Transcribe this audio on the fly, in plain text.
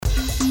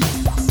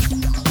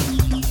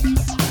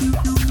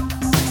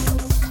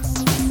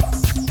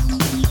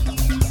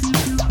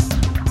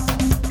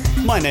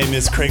name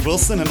is Craig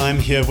Wilson and I'm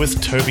here with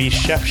Toby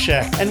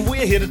Shapshak, and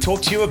we're here to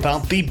talk to you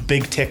about the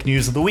big tech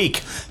news of the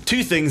week.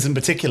 Two things in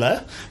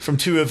particular from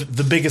two of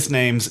the biggest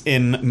names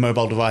in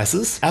mobile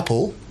devices,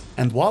 Apple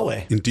and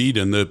Huawei. Indeed,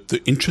 and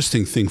the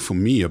interesting thing for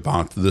me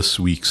about this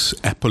week's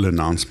Apple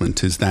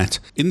announcement is that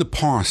in the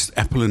past,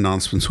 Apple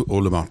announcements were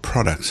all about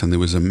products and there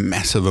was a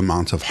massive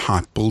amount of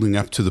hype building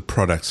up to the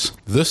products.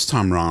 This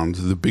time around,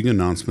 the big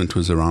announcement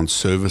was around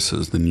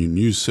services, the new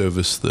news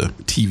service, the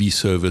TV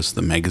service,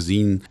 the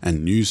magazine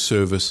and news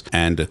service,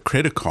 and a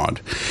credit card.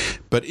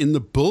 But in the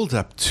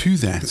build-up to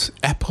that,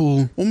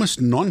 Apple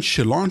almost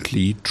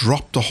nonchalantly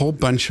dropped a whole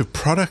bunch of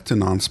product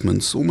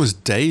announcements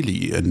almost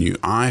daily. A new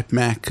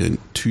iMac, and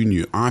two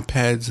new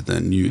iPads,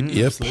 the new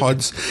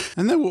AirPods. Absolutely.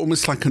 And they were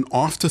almost like an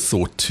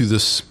afterthought to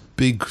this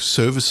big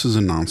services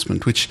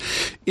announcement, which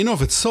in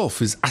of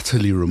itself is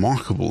utterly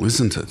remarkable,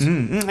 isn't it?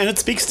 And it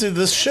speaks to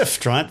this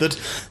shift, right? That,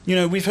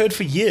 we've heard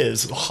for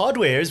years,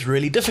 hardware is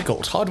really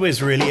difficult. Hardware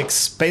is really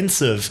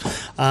expensive.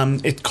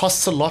 It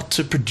costs a lot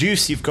to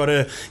produce. You've got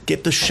to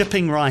get the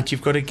shipping right.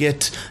 You've got to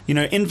get,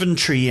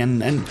 inventory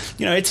and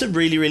it's a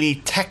really,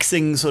 really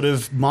taxing sort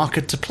of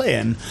market to play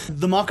in.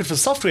 The market for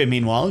software,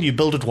 meanwhile, you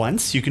build it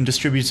once, you can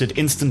distribute it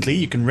instantly,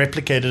 you can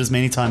replicate it as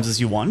many times as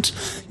you want.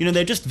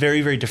 They're just very,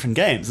 very different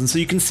games. And so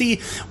you can see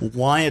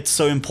why it's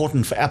so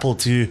important for Apple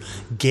to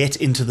get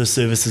into the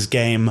services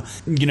game,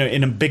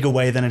 in a bigger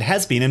way than it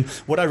has been. And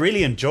what I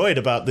really enjoyed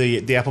about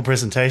the Apple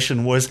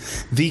presentation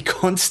was the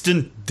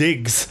constant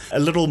digs, a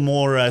little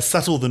more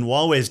subtle than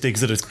Huawei's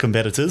digs at its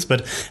competitors,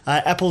 but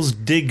Apple's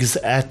digs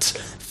at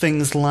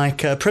things like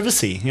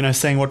privacy,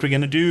 saying what we're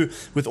going to do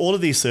with all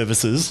of these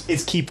services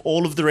is keep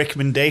all of the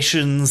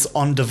recommendations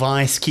on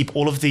device, keep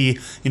all of the,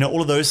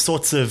 all of those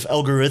sorts of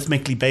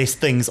algorithmically based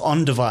things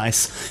on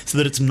device so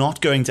that it's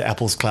not going to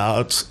Apple's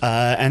cloud,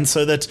 and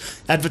so that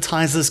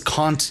advertisers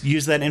can't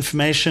use that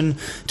information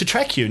to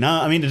track you.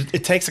 Now,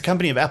 it takes a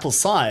company of Apple's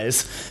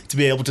size to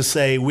be able to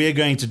say, we're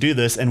going to do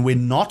this and we're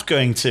not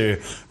going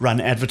to run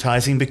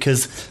advertising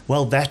because,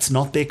 well, that's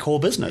not their core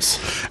business.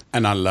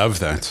 And I love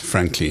that,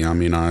 frankly.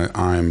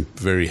 I'm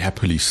very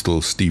happily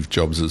still Steve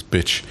Jobs'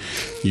 bitch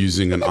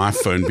using an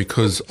iPhone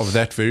because of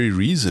that very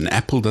reason.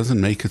 Apple doesn't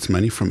make its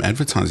money from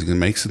advertising. It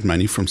makes its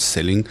money from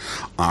selling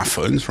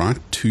iPhones, right?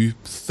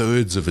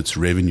 2/3 of its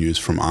revenue is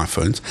from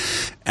iPhones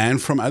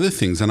and from other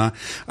things. And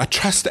I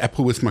trust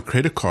Apple with my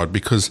credit card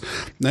because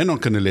they're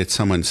not going to let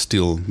someone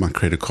steal my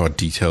credit card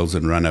details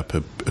and run up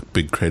a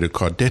big credit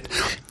card debt.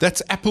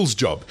 That's Apple's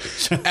job.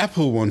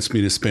 Apple wants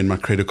me to spend my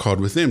credit card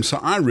with them. So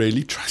I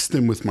really trust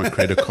them with my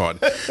credit card.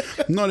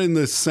 Not in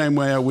the same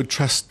way I would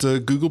trust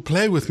Google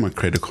Play with my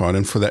credit card.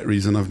 And for that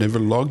reason, I've never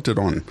logged it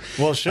on.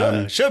 Well,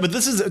 sure. But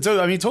this is,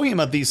 talking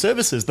about these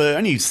services, the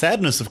only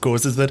sadness, of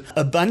course, is that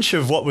a bunch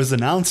of what was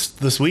announced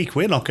this week,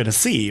 we're not going to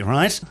see,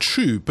 right?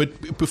 True.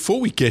 But before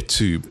we get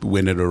to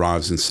when it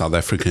arrives in South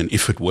Africa and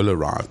if it will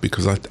arrive,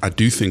 because I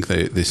do think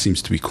there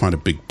seems to be quite a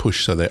big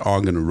push, so they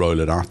are going to roll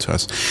it out to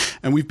us.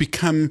 And we've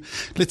become,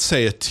 let's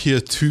say, a tier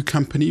 2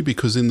 company,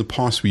 because in the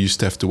past we used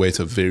to have to wait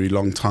a very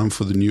long time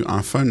for the new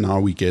iPhone. Now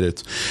we get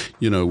it,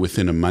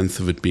 within a month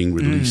of it being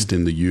released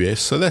in the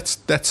US. So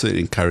that's an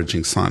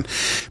encouraging sign.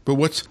 But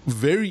what's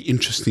very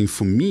interesting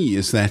for me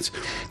is that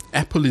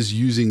Apple is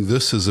using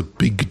this as a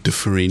big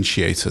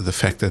differentiator, the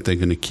fact that they're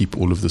going to keep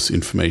all of this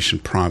information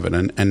private.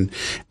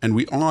 And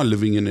we are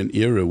living in an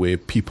era where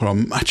people are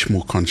much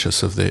more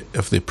conscious of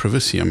their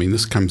privacy.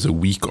 This comes a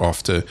week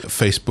after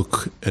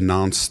Facebook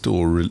announced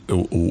or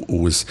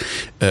was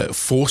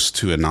forced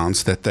to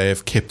announce that they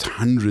have kept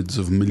hundreds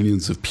of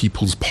millions of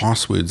people's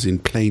passwords in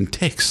plain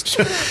text.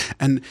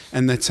 and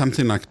that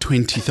something like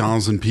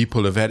 20,000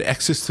 people have had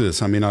access to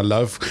this. I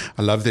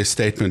love their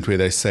statement where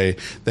they say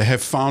they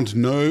have found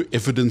no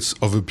evidence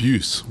of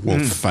abuse. Well,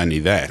 funny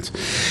that.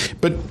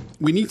 But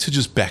we need to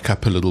just back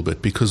up a little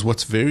bit, because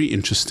what's very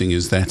interesting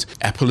is that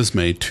Apple has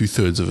made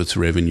 2/3 of its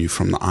revenue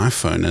from the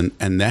iPhone,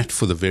 and that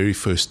for the very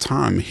first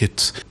time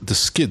hit the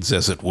skids,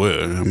 as it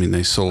were.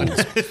 They sold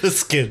the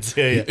skids.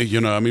 Yeah.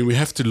 We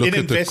have to look in at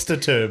investor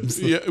terms.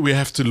 Yeah, we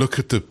have to look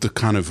at the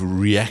kind of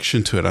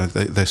reaction to it.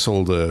 They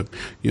sold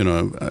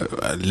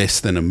less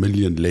than 1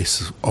 million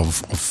less of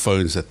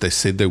phones that they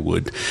said they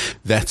would.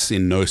 That's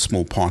in no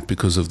small part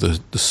because of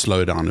the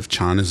slowdown of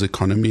China's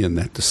economy, and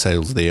that the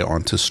sales there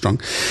aren't as strong.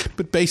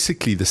 But basically,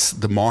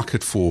 the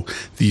market for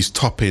these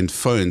top-end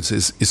phones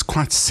is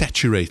quite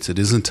saturated,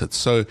 isn't it?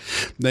 So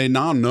they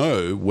now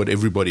know what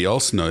everybody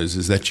else knows,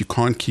 is that you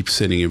can't keep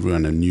selling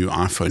everyone a new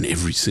iPhone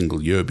every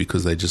single year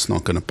because they're just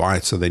not going to buy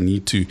it. So they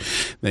need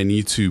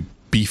to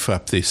beef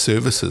up their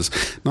services.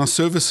 Now,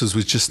 services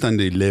was just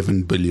under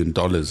 $11 billion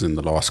in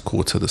the last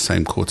quarter, the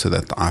same quarter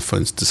that the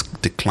iPhones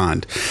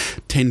declined.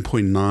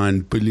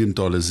 $10.9 billion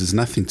is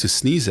nothing to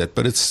sneeze at,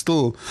 but it's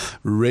still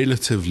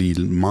relatively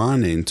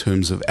minor in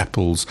terms of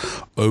Apple's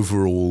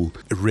overall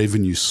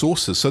revenue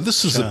sources. So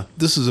this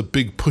is a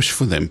big push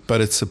for them, but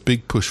it's a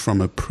big push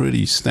from a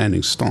pretty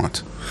standing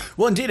start.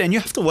 Well, indeed, and you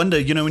have to wonder,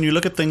 when you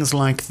look at things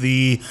like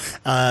the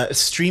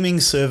streaming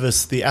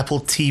service, the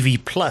Apple TV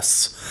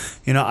Plus,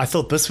 I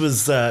thought this was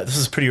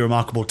is pretty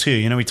remarkable too.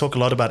 You know, we talk a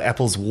lot about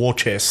Apple's war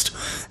chest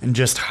and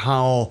just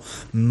how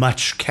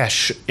much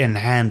cash in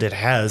hand it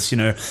has. You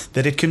know,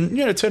 that it can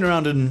turn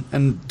around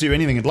and do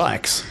anything it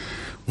likes.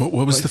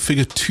 What was the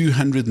figure?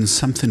 $200 and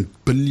something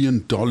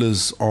billion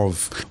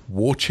of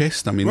war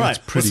chest. I mean, right. That's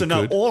pretty so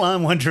good. Now all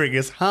I'm wondering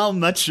is how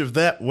much of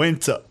that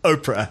went to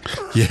Oprah.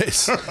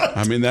 Yes,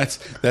 I mean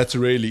that's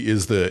really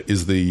is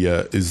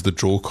the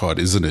draw card,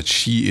 isn't it?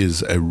 She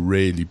is a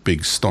really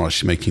big star.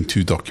 She's making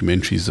 2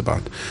 documentaries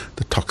about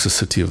the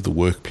toxicity of the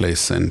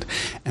workplace and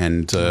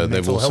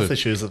they've also health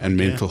issues,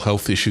 mental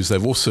health issues.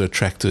 They've also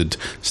attracted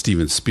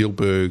Steven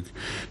Spielberg,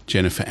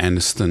 Jennifer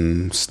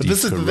Aniston, Steve But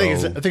this is Carell. the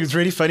thing. I think it's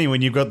really funny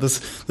when you've got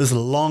this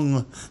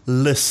long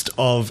list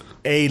of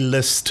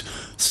A-list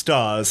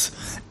stars,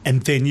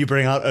 and then you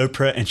bring out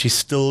Oprah, and she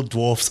still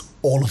dwarfs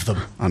all of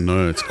them. I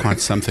know, it's quite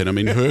something. I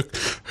mean,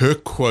 her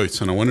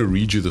quote, and I want to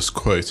read you this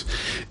quote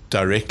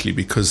directly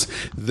because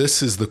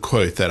this is the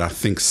quote that I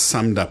think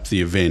summed up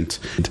the event.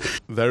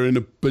 They're in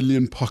a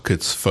billion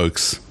pockets,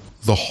 folks.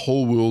 The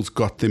whole world's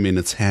got them in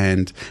its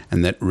hand,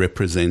 and that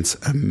represents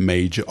a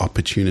major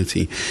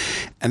opportunity.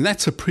 And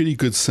that's a pretty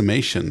good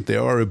summation.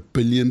 There are a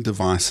billion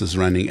devices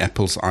running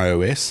Apple's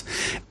iOS,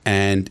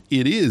 and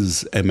it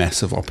is a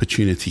massive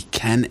opportunity.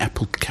 Can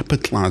Apple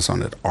capitalize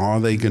on it?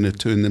 Are they going to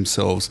turn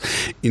themselves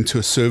into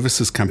a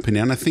services company?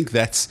 And I think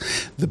that's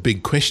the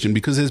big question,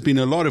 because there's been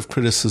a lot of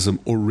criticism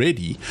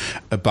already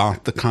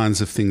about the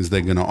kinds of things they're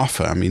going to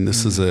offer. I mean,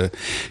 this is the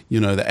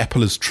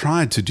Apple has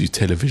tried to do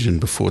television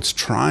before. It's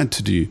tried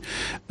to do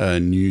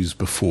news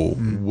before.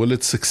 Will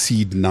it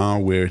succeed now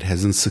where it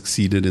hasn't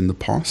succeeded in the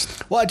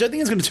past? Well, I don't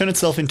think it's going to turn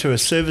itself into a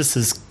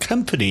services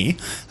company.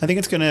 I think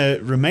it's going to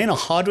remain a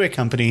hardware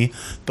company,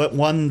 but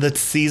one that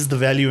sees the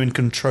value in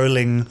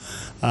controlling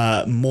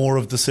more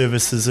of the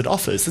services it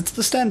offers. It's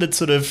the standard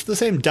sort of the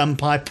same dumb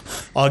pipe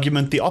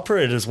argument the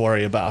operators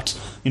worry about.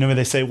 You know, where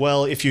they say,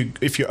 well, if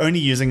you're only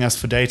using us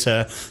for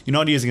data, you're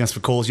not using us for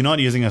calls, you're not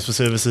using us for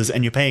services,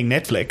 and you're paying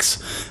Netflix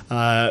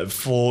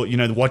for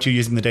what you're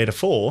using the data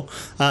for.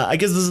 I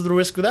guess this is the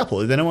risk with Apple.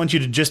 They don't want you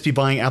to just be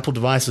buying Apple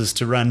devices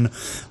to run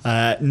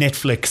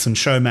Netflix and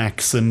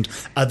Showmax and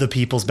other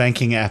people's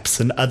banking apps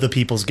and other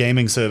people's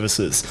gaming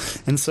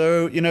services. And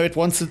so, it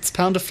wants its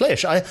pound of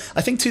flesh. I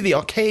think to the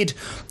arcade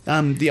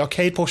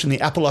portion,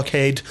 the Apple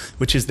Arcade,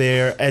 which is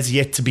their as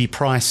yet to be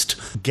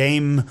priced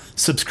game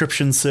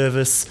subscription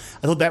service,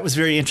 I thought that was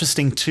very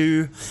interesting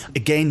too.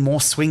 Again,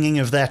 more swinging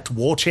of that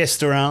war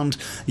chest around.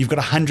 You've got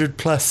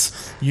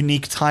 100+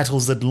 unique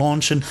titles that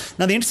launch. And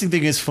now the interesting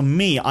thing is, for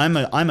me, I'm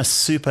a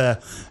super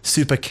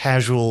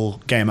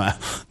casual gamer.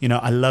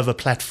 I love a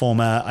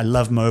platformer. I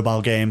love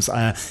mobile games,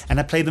 and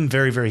I play them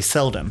very, very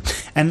seldom.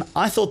 And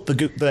I thought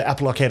the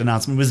Apple Arcade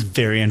announcement was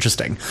very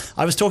interesting.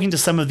 I was talking to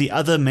some of the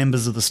other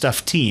members of the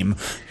Stuff team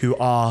who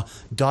are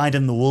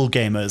dyed-in-the-wool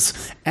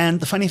gamers, and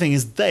the funny thing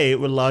is they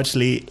were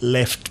largely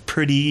left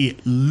pretty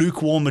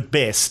lukewarm at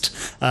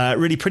best,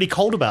 really pretty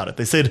cold about it.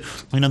 They said,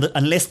 that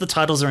unless the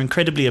titles are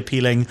incredibly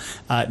appealing,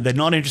 they're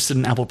not interested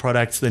in Apple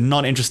products, they're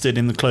not interested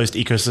in the closed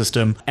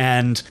ecosystem,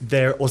 and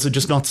they're also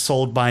just not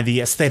sold by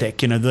the aesthetic.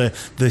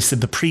 They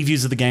said the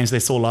previews of the games they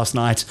saw last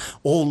night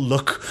all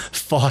look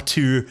far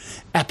too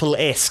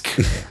Apple-esque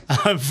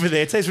for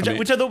their taste,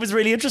 which I thought was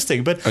really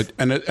interesting. But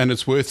and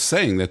it's worth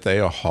saying that they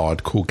are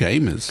hardcore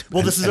gamers.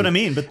 Well, this is what I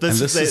mean. But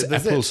this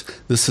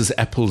is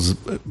Apple's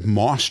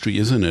mastery,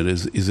 isn't it?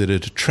 Is that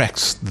it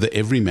attracts the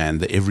everyman,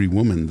 the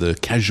everywoman, the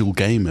casual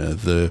gamer,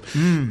 the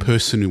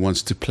person who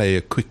wants to play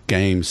a quick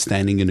game,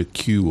 standing in a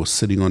queue or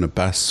sitting on a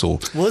bus.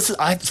 Or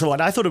so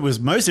what I thought it was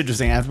most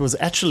interesting was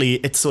actually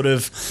it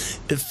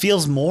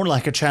feels more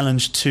like a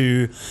challenge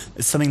to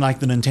something like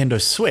the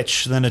Nintendo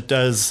Switch than it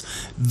does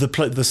the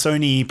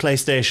Sony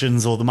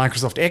PlayStations or the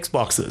Microsoft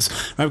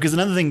Xboxes, right? Because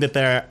another thing that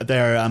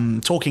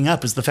they're talking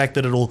up is the fact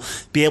that it'll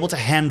be able to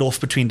hand off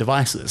between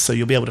devices. So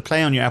you'll be able to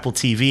play on your Apple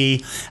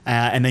TV,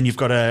 and then you've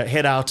got to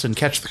head out and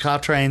catch the car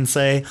train.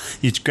 Say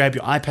you grab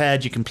your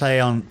iPad, you can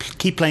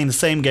keep playing the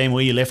same game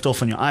where you left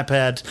off on your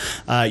iPad.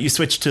 You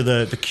switch to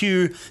the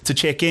queue to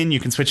check in. You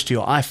can switch to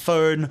your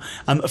iPhone.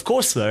 Of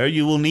course, though,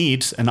 you will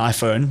need an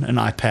iPhone, an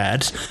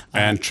iPad,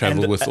 and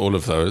travel with all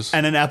of those,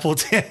 and an Apple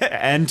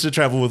and to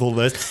travel with all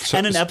those,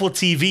 and an Apple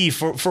TV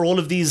for all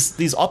of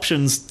these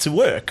options to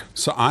work.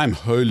 So I'm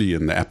wholly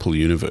in the Apple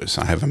universe.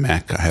 I have a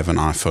Mac, I have an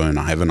iPhone,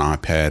 I have an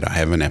iPad, I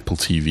have an Apple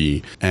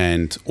TV,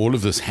 and all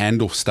of this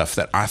handoff stuff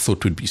that I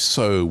thought would be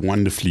so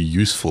wonderfully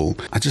useful,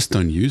 I just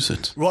don't use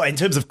it. Well, in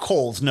terms of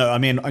calls, no. I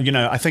mean,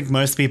 I think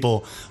most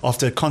people,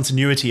 after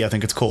Continuity, I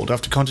think it's called,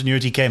 after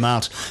Continuity came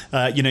out,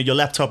 your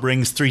laptop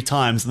rings 3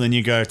 times and then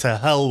you go, to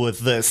hell with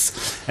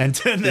this, and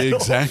turn that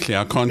off. Exactly.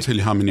 I can't tell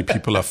you how many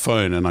people have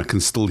phone and I can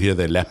still hear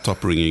their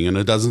laptop ringing and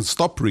it doesn't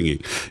stop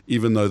ringing,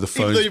 even though the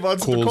phone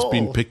call's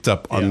been picked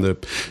up on the...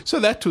 So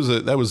that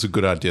was a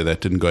good idea.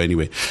 That didn't go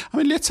anywhere. I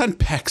mean, let's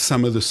unpack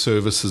some of the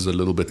services a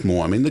little bit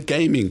more. I mean, the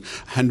gaming,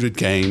 100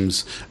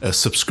 games, a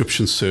subscription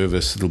subscription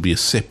service. It'll be a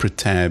separate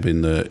tab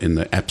in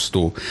the App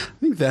Store. I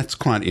think that's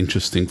quite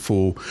interesting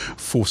for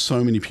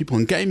so many people.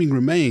 And gaming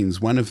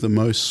remains one of the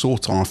most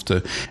sought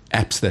after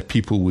apps that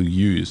people will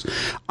use.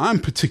 I'm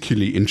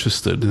particularly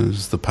interested,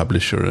 as the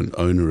publisher and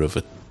owner of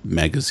a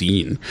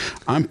magazine,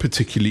 I'm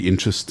particularly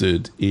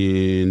interested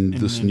in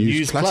this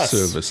News Plus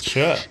service.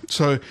 Sure.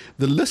 So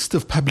the list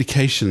of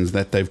publications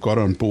that they've got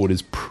on board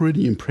is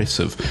pretty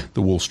impressive.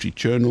 The Wall Street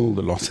Journal,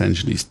 the Los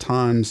Angeles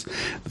Times,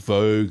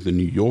 Vogue, the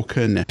New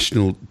Yorker,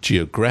 National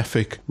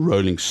Geographic,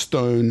 Rolling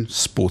Stone,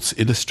 Sports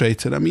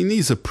Illustrated. I mean,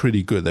 these are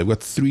pretty good. They've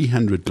got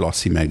 300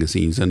 glossy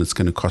magazines, and it's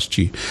going to cost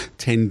you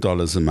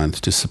 $10 a month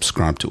to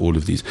subscribe to all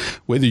of these.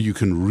 Whether you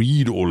can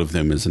read all of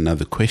them is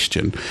another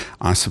question.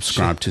 I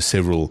subscribe to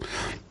several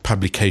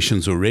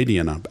publications already,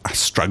 and I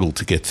struggle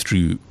to get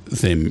through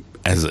them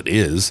as it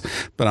is,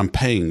 but I'm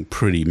paying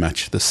pretty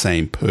much the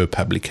same per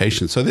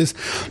publication. So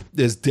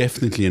there's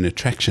definitely an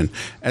attraction.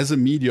 As a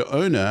media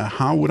owner,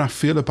 how would I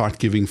feel about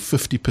giving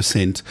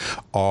 50%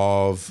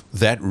 of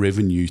that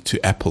revenue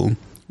to Apple?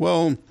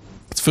 Well,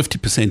 it's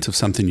 50% of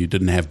something you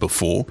didn't have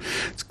before.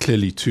 It's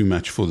clearly too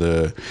much for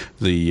the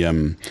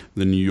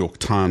New York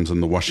Times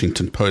and the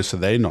Washington Post, so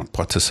they're not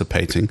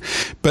participating.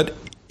 But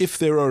if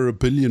there are a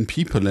billion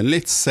people, and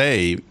let's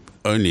say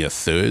only a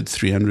third,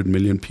 300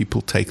 million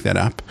people take that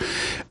up,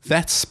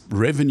 that's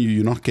revenue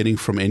you're not getting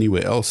from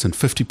anywhere else. And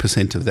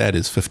 50% of that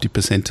is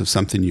 50% of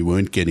something you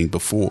weren't getting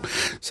before.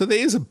 So there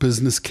is a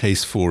business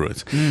case for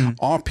it.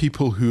 Are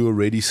people who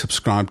already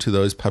subscribe to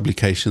those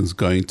publications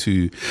going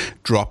to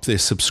drop their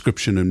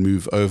subscription and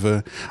move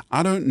over?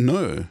 I don't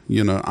know.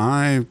 You know,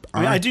 I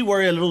do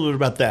worry a little bit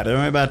about that. I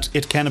worry about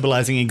it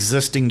cannibalizing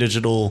existing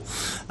digital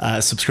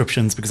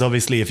subscriptions, because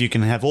obviously if you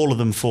can have all of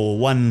them for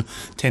one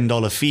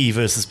 $10 fee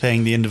versus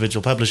paying the individual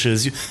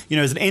publishers, you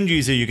know, as an end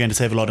user, you're going to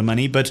save a lot of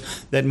money, but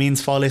that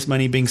means far less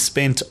money being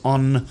spent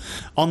on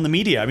the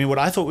media. I mean, what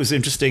I thought was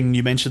interesting,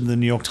 you mentioned the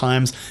New York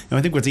Times, and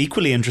I think what's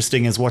equally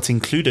interesting is what's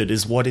included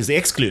is what is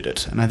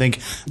excluded. And I think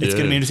it's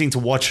going to be interesting to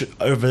watch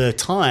over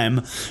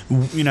time,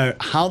 you know,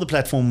 how the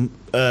platform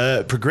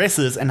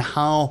progresses and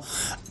how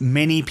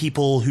many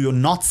people who are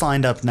not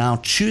signed up now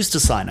choose to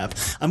sign up.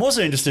 I'm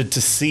also interested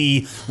to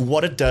see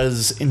what it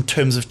does in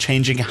terms of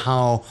changing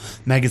how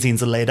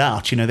magazines are laid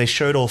out. You know, they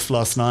showed off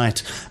last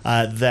night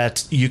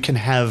that you can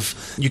have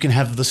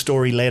the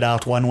story laid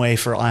out one way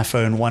for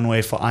iPhone, one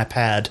way for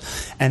iPad,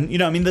 and you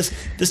know, I mean, this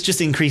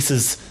just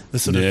increases the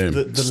sort of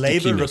the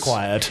labor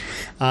required,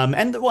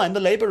 and the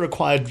labor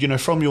required, you know,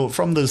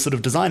 from the sort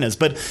of designers.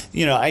 But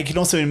you know, I can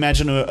also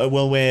imagine a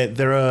world where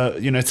there are,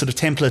 you know, sort of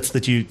templates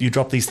that you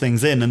drop these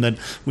things in, and then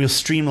we'll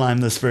streamline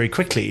this very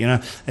quickly. You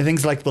know, and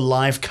things like the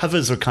live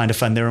covers are kind of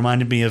fun. They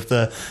reminded me of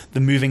the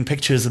moving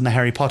pictures in the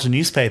Harry Potter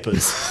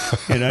newspapers.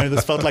 You know,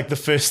 this felt like the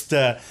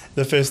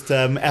first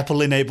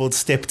Apple enabled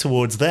step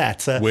towards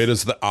that. Where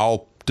does the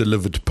owl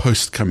delivered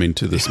post come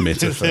into this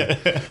metaphor?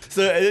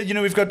 So you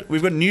know, we've got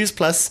News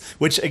Plus,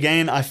 which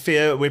again I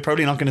fear we're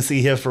probably not going to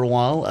see here for a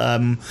while.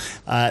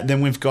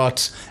 Then we've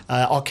got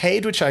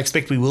Arcade, which I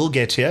expect we will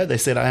get here. They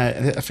said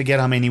I forget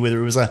how many, whether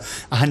it was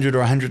 100 or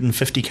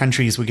 150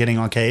 countries were getting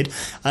Arcade.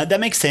 That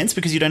makes sense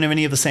because you don't have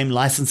any of the same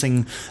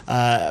licensing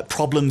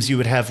problems you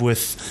would have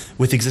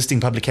with existing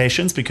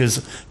publications, because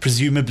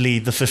presumably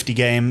the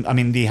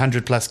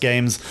 100 plus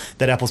games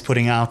that Apple's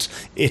putting out,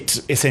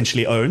 it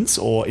essentially owns,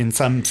 or in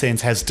some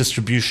sense has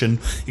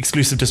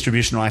exclusive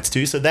distribution rights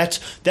to. So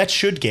that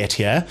should get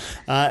here.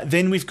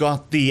 Then we've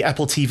got the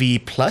Apple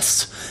TV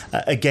Plus.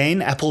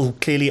 Again, Apple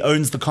clearly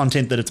owns the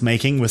content that it's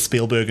making with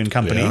Spielberg and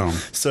company. Yeah.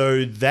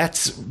 So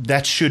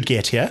that should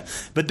get here.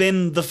 But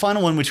then the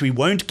final one, which we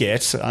won't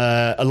get,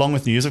 along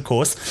with news, of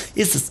course,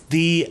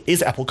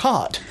 is Apple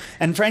Card.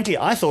 And frankly,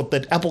 I thought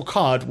that Apple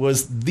Card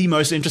was the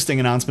most interesting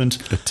announcement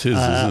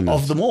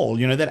of them all.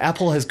 You know, that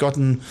Apple has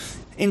gotten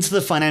into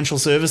the financial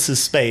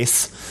services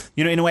space.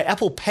 You know, in a way,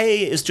 Apple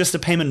Pay is just a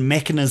payment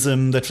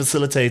mechanism that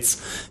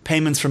facilitates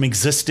payments from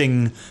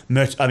existing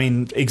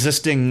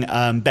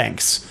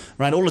banks,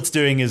 right? All it's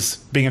doing is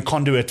being a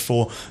conduit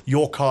for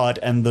your card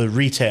and the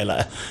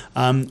retailer.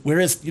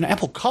 Whereas, you know,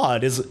 Apple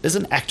Card is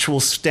an actual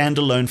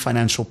standalone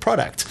financial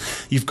product.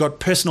 You've got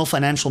personal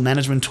financial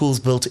management tools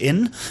built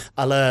in,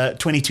 a la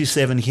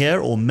 22/7 here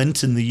or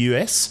Mint in the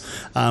US,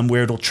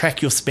 where it'll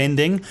track your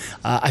spending.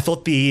 I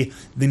thought the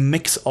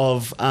mix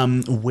of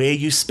where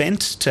you spent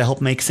to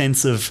help make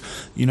sense of,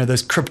 you know,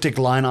 those cryptic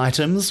line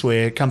items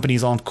where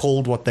companies aren't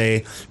called what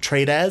they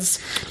trade as.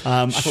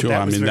 I thought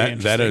that was very interesting.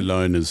 That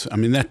alone is,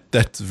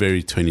 that's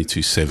very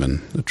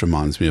 22/7. It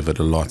reminds me of it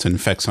a lot. In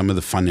fact, some of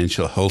the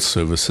financial health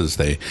services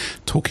they're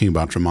talking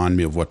about remind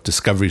me of what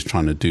Discovery is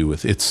trying to do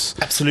with its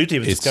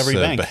Discovery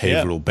Bank,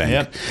 behavioral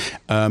bank.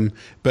 Yeah.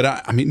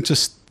 But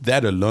just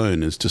that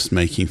alone is just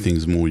making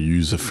things more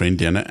user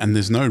friendly, and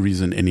there's no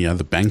reason any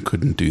other bank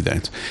couldn't do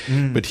that.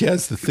 But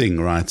here's the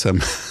thing, right? Some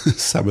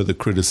of the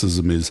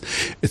criticism is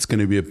it's going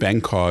to be a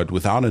bank card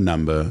without a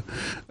number,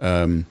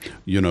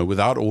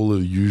 without all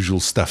the usual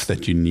stuff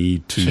that you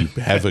need to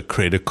have a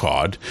credit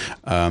card,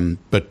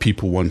 but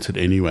people want it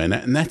anyway.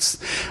 And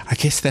I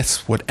guess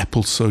that's what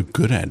Apple's so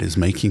good at, is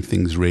making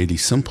things really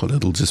simple.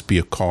 It'll just be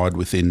a card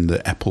within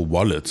the Apple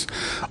Wallet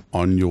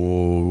on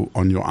your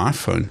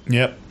iPhone.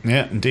 Yep,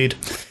 yeah, indeed.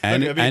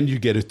 And you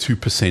get a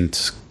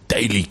 2%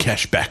 daily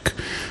cashback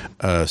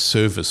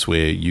service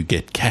where you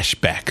get cash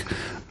back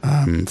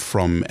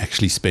from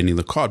actually spending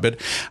the card. But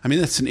I mean,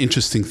 that's an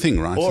interesting thing,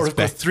 right? Or of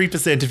course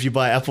 3% if you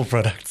buy Apple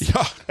products.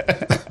 Yeah,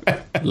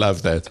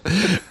 love that.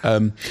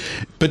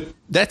 But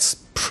that's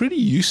pretty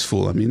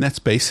useful. I mean, that's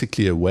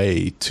basically a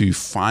way to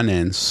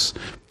finance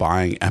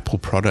buying Apple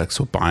products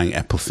or buying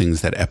Apple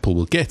things that Apple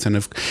will get. And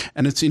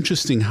it's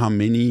interesting how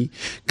many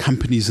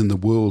companies in the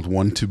world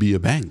want to be a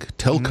bank.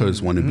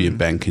 Telcos want to be a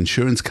bank.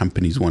 Insurance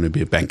companies want to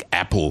be a bank.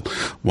 Apple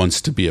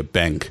wants to be a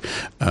bank.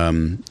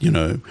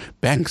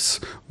 Banks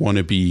want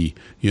to be,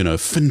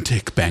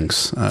 fintech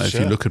banks. Sure. If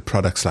you look at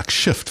products like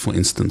Shift, for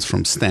instance,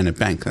 from Standard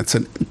Bank, that's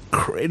an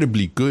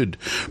incredibly good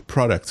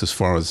product as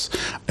far as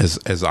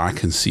I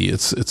can see.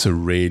 It's a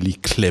really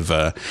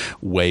clever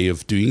way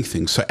of doing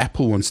things. So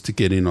Apple wants to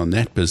get in on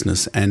that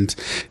business, and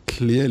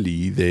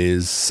clearly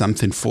there's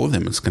something for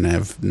them. It's going to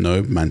have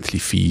no monthly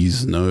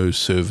fees, no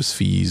service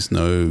fees,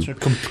 no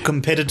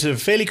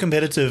fairly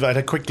competitive. I had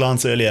a quick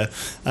glance earlier.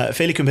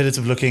 Fairly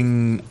competitive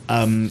looking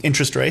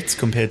interest rates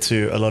compared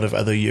to a lot of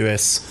other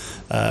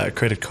US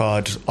credit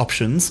card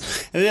options.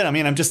 And then, I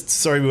mean, I'm just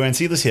sorry we won't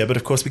see this here, but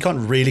of course we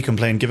can't really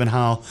complain given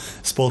how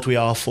spoilt we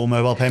are for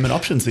mobile payment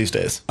options these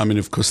days. I mean,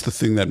 of course, the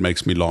thing that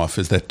makes me laugh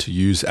is that to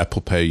use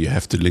Apple Pay, you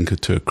have to link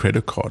it to a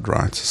credit card,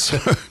 right? So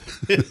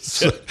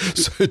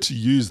to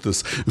use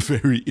this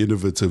very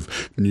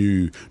innovative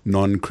new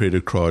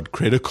non-credit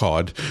credit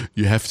card,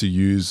 you have to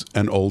use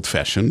an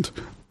old-fashioned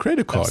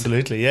credit card.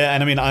 Absolutely, yeah.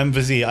 And I mean, I'm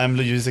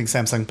using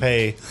Samsung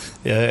Pay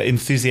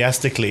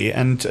enthusiastically,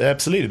 and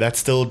absolutely, that's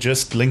still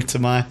just linked to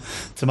my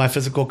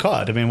physical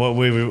card. I mean, what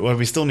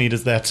we still need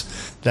is that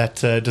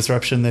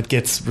disruption that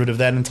gets rid of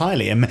that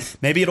entirely, and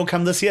maybe it'll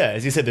come this year.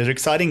 As you said, there's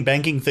exciting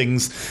banking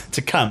things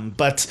to come,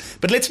 but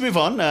let's move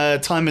on.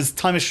 Time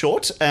is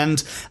short,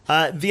 and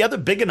the other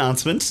big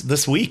announcement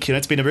this week,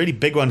 it's been a really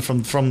big one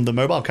from the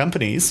mobile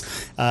companies,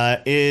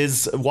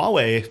 is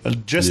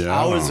Huawei just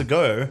hours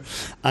ago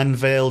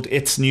unveiled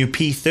its new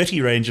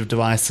P30 range of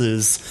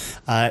devices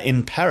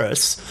in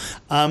Paris,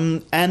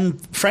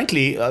 and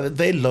frankly,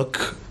 they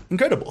look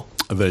incredible.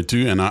 They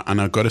do, and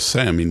I got to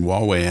say, I mean,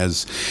 Huawei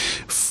has,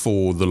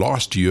 for the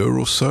last year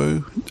or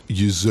so,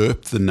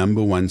 usurped the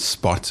number one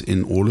spot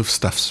in all of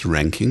Stuff's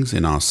rankings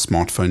in our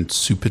smartphone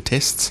super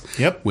tests.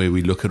 Yep. Where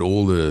we look at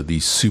all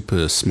these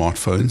super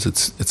smartphones.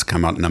 It's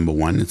come out number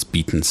one. It's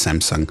beaten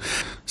Samsung.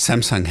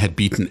 Samsung had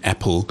beaten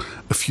Apple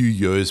a few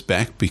years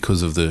back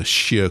because of the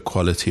sheer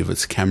quality of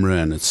its camera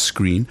and its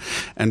screen.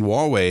 And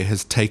Huawei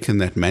has taken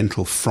that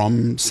mantle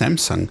from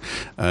Samsung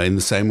in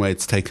the same way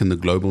it's taken the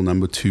global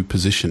number 2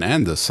 position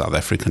and the South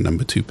African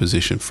number 2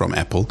 position from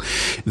Apple.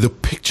 The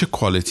picture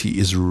quality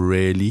is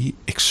really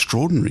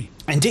extraordinary.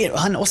 Indeed.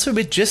 And also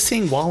we're just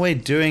seeing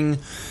Huawei doing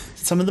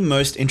some of the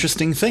most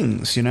interesting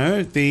things,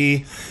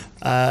 the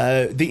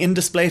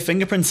in-display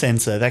fingerprint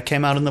sensor that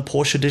came out in the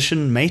Porsche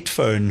Edition Mate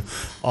phone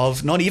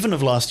of not even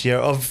of last year,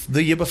 of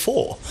the year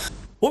before.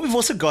 What we've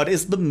also got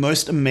is the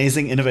most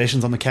amazing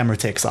innovations on the camera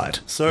tech side.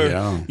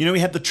 So, we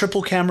had the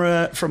triple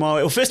camera from our...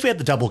 Well, first we had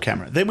the double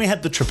camera. Then we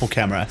had the triple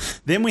camera.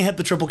 Then we had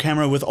the triple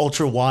camera with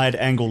ultra-wide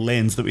angle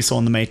lens that we saw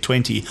on the Mate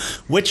 20,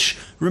 which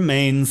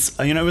remains...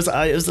 it was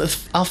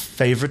our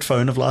favorite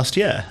phone of last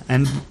year.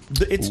 And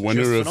it's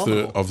winner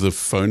of the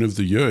phone of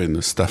the year in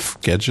the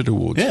Stuff Gadget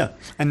Awards. Yeah.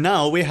 And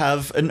now we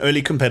have an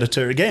early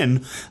competitor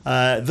again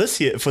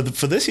this year for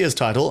this year's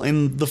title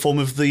in the form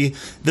of the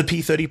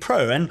P30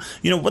 Pro. And,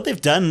 what they've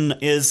done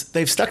is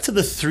they've stuck to the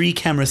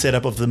 3-camera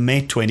setup of the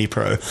Mate 20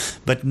 Pro,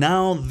 but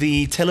now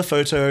the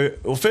telephoto,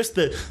 well, first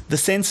the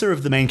sensor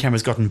of the main camera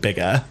has gotten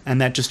bigger,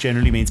 and that just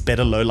generally means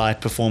better low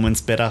light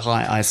performance, better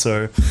high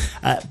ISO.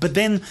 But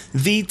then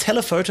the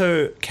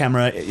telephoto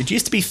camera, it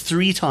used to be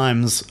 3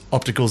 times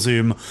optical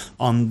zoom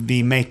on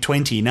the Mate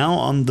 20. Now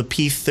on the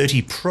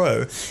P30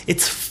 Pro,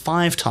 it's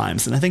 5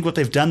 times. And I think what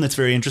they've done that's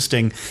very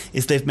interesting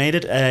is they've made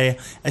it a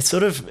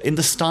sort of in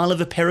the style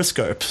of a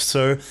periscope.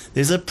 So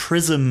there's a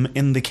prism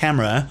in the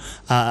camera.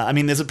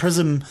 There's a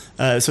prism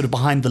sort of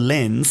behind the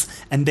lens,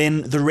 and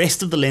then the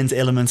rest of the lens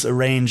elements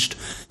arranged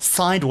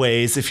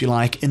sideways, if you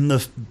like, in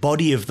the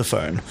body of the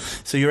phone.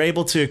 So you're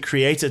able to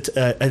create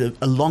a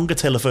longer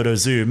telephoto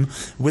zoom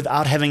without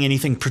without having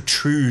anything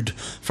protrude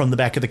from the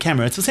back of the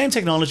camera. It's the same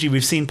technology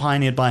we've seen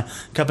pioneered by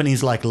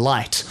companies like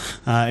Light.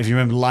 If you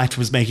remember, Light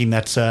was making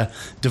that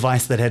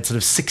device that had sort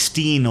of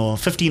 15 or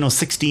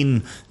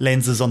 16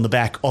 lenses on the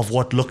back of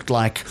what looked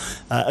like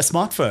a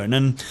smartphone.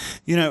 And,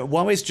 you know,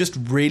 Huawei's just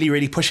really,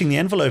 really pushing the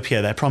envelope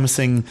here. They're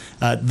promising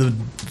the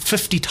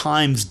 50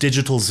 times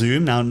digital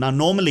zoom. Now,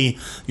 normally,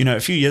 you know, a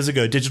few years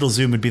ago, digital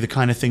zoom would be the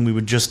kind of thing we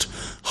would just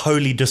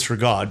wholly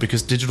disregard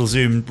because digital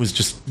zoom was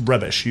just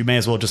rubbish. You may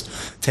as well just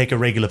take a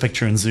regular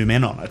picture and zoom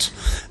in on it.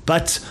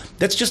 But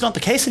that's just not the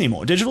case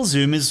anymore. Digital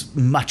zoom is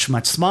much,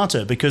 much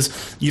smarter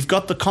because you've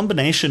got the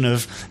combination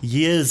of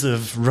years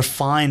of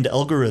refined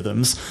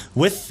algorithms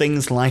with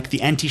things like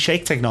the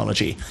anti-shake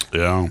technology.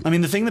 Yeah. I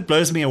mean, the thing that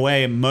blows me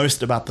away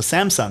most about the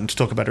Samsung, to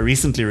talk about a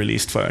recently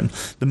released phone,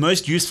 the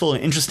most useful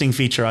and interesting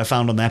feature I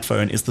found on that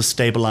phone is the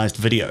stabilized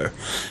video.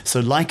 So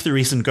like the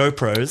recent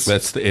GoPros.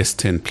 That's the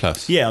S10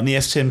 Plus. Yeah, on the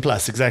S10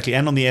 Plus, exactly,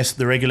 and on the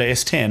regular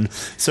S10.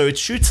 So it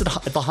shoots at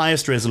the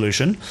highest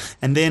resolution,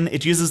 and then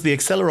it uses the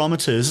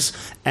accelerometers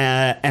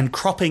and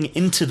cropping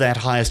into that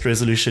highest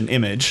resolution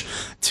image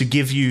to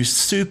give you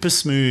super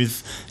smooth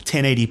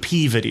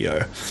 1080p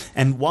video.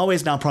 And Huawei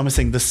is now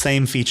promising the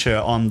same feature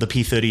on the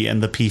P30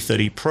 and the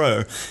P30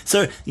 Pro.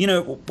 So, you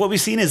know, what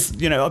we've seen is,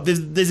 you know,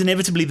 there's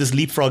inevitably this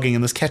leapfrogging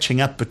and this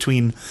catching up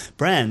between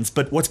brands.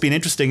 But what's been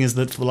interesting is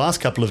that for the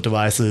last couple of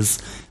devices,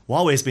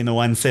 Huawei's been the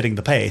one setting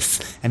the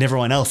pace, and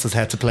everyone else has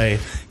had to play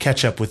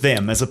catch up with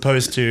them, as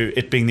opposed to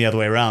it being the other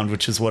way around,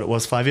 which is what it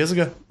was 5 years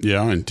ago.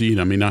 Yeah, indeed.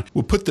 I mean,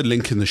 we'll put the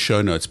link in the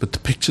show notes, but the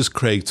pictures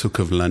Craig took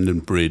of London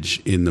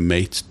Bridge in the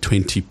Mate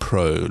 20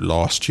 Pro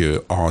last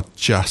year are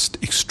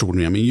just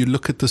extraordinary. I mean, you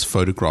look at this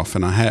photograph,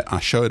 and I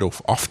show it off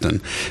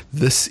often.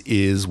 This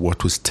is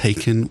what was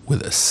taken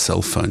with a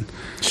cell phone.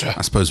 Sure.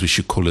 I suppose we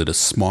should call it a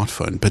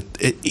smartphone, but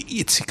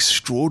it's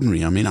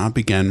extraordinary. I mean, I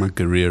began my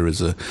career as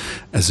a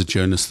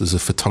journalist, as a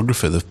photographer.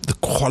 The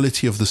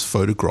quality of this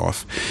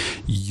photograph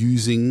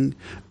using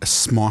a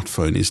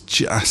smartphone is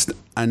just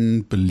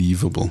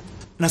unbelievable.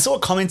 And I saw a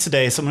comment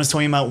today, someone was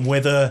talking about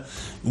whether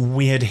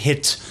we had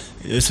hit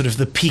sort of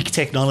the peak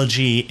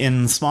technology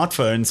in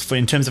smartphones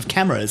in terms of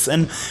cameras.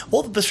 And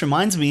all that this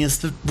reminds me is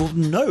that, well,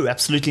 no,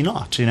 absolutely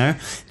not. You know,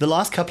 the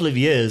last couple of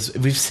years,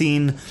 we've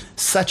seen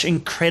such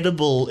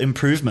incredible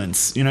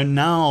improvements. You know,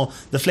 now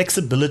the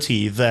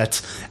flexibility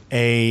that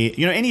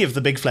any of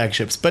the big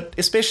flagships, but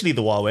especially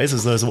the Huawei's,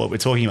 as those are what we're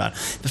talking about,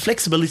 the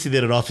flexibility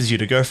that it offers you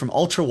to go from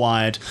ultra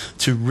wide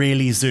to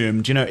really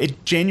zoomed, you know,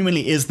 it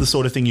genuinely is the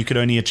sort of thing you could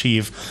only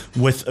achieve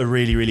with a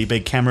really, really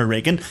big camera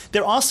rig. And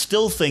there are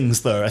still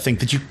things, though, I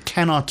think, that you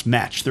cannot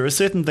match. There are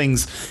certain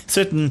things,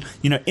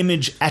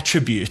 image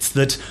attributes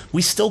that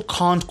we still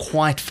can't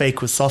quite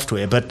fake with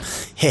software, but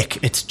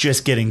heck, it's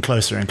just getting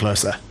closer and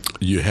closer.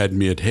 You had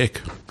me at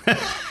heck.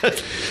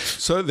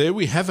 So there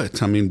we have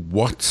it. I mean,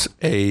 what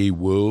a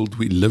world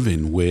we live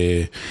in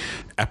where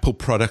Apple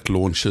product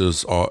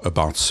launches are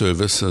about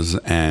services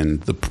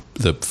and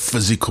the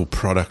physical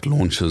product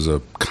launches are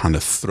kind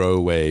of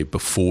throwaway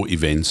before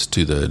events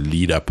to the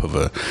lead up of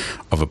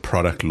a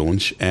product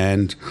launch.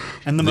 And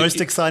the most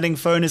exciting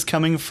phone is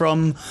coming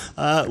from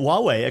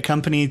Huawei, a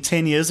company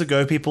 10 years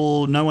ago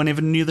no one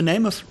ever knew the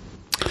name of.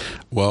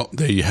 Well,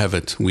 there you have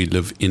it. We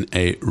live in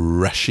a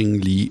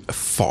rushingly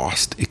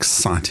fast,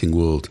 exciting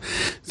world.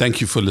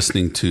 Thank you for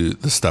listening to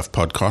the Stuff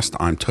Podcast.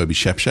 I'm Toby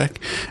Shapshak,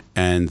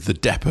 and the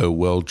dapper,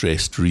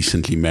 well-dressed,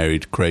 recently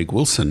married Craig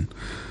Wilson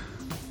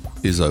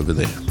is over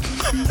there.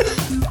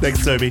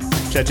 Thanks, Toby.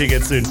 Chat to you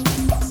again soon.